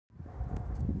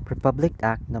Republic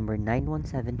Act No.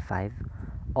 9175,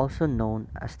 also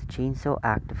known as the Chainsaw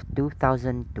Act of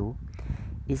 2002,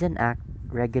 is an act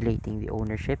regulating the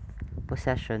ownership,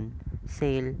 possession,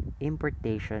 sale,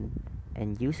 importation,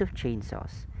 and use of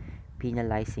chainsaws,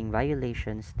 penalizing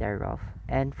violations thereof,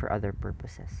 and for other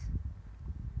purposes.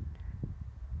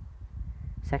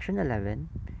 Section 11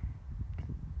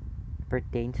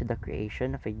 pertains to the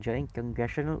creation of a joint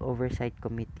congressional oversight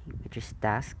committee which is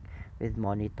tasked with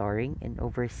monitoring and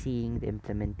overseeing the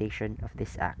implementation of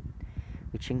this act,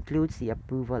 which includes the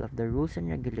approval of the rules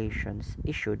and regulations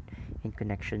issued in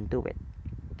connection to it.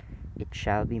 It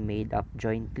shall be made up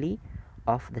jointly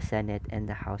of the Senate and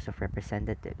the House of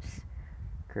Representatives.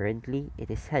 Currently,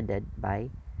 it is headed by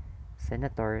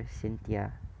Senator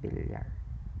Cynthia Villar.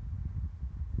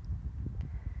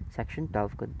 Section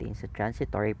 12 contains the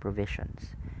transitory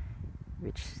provisions,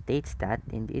 which states that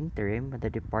in the interim, the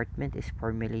department is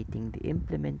formulating the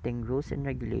implementing rules and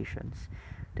regulations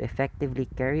to effectively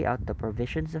carry out the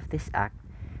provisions of this act.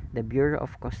 The Bureau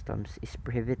of Customs is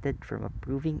prohibited from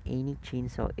approving any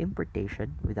chainsaw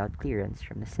importation without clearance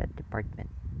from the said department.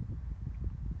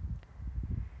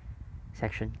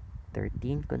 Section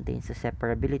 13 contains the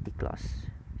separability clause,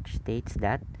 which states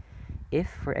that if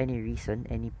for any reason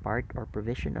any part or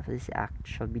provision of this act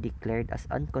shall be declared as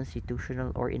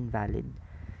unconstitutional or invalid,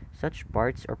 such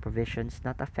parts or provisions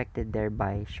not affected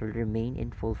thereby shall remain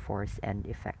in full force and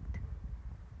effect.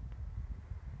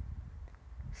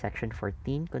 Section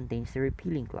 14 contains the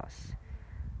repealing clause,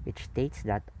 which states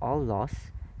that all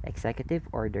laws, executive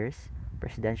orders,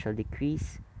 presidential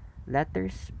decrees,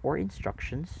 letters or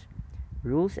instructions,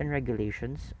 rules and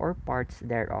regulations, or parts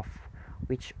thereof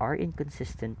which are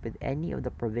inconsistent with any of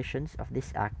the provisions of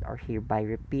this act are hereby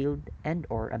repealed and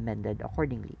or amended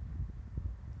accordingly.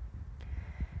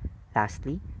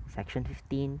 Lastly, Section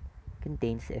 15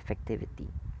 contains the effectivity.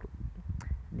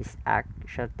 This act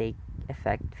shall take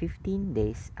effect 15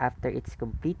 days after its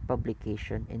complete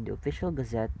publication in the official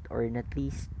gazette or in at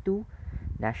least 2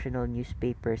 national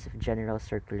newspapers of general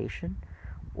circulation,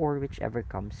 or whichever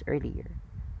comes earlier.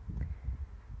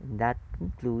 And that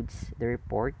concludes the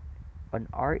report on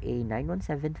RA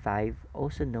 9175,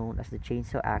 also known as the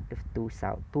Chainsaw Act of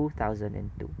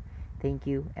 2002. Thank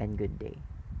you and good day.